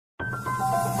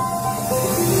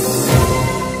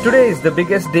Today is the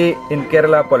biggest day in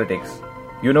Kerala politics.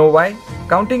 You know why?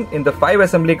 Counting in the 5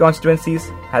 assembly constituencies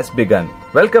has begun.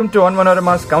 Welcome to On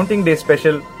Manorama's Counting Day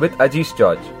special with Ajish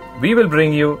George. We will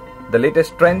bring you the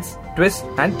latest trends, twists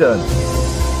and turns.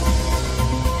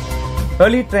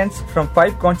 Early trends from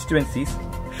 5 constituencies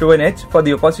show an edge for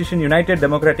the opposition United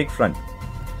Democratic Front.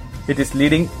 It is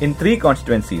leading in 3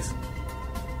 constituencies.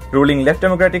 Ruling Left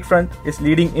Democratic Front is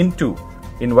leading in 2.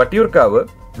 In Vattiyoorkavu,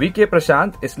 K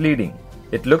Prasanth is leading.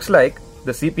 It looks like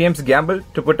the CPM's gamble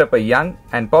to put up a young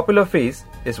and popular face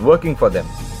is working for them.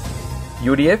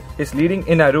 UDF is leading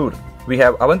in Arur. We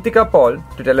have Avantika Paul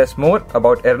to tell us more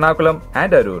about Ernakulam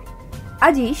and Arur.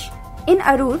 Ajish, in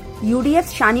Arur,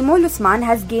 UDF's Shanimol Usman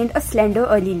has gained a slender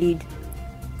early lead.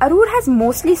 Arur has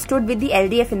mostly stood with the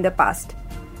LDF in the past.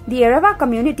 The Erava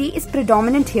community is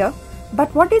predominant here,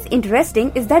 but what is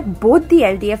interesting is that both the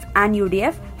LDF and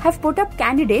UDF have put up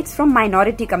candidates from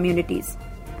minority communities.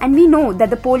 And we know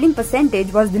that the polling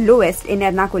percentage was the lowest in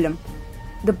Ernakulam.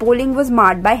 The polling was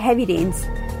marred by heavy rains.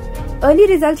 Early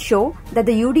results show that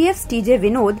the UDF's TJ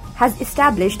Vinod has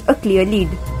established a clear lead.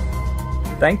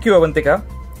 Thank you, Avantika.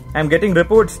 I am getting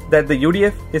reports that the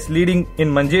UDF is leading in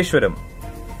Manjeshwaram.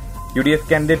 UDF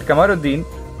candidate Kamaruddin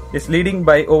is leading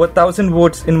by over 1,000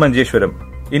 votes in Manjeshwaram.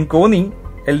 In Koni,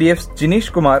 LDF's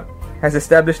Jinesh Kumar has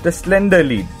established a slender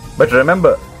lead. But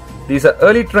remember, these are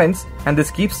early trends and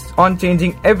this keeps on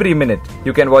changing every minute.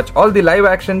 You can watch all the live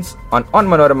actions on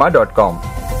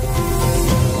onmanorama.com.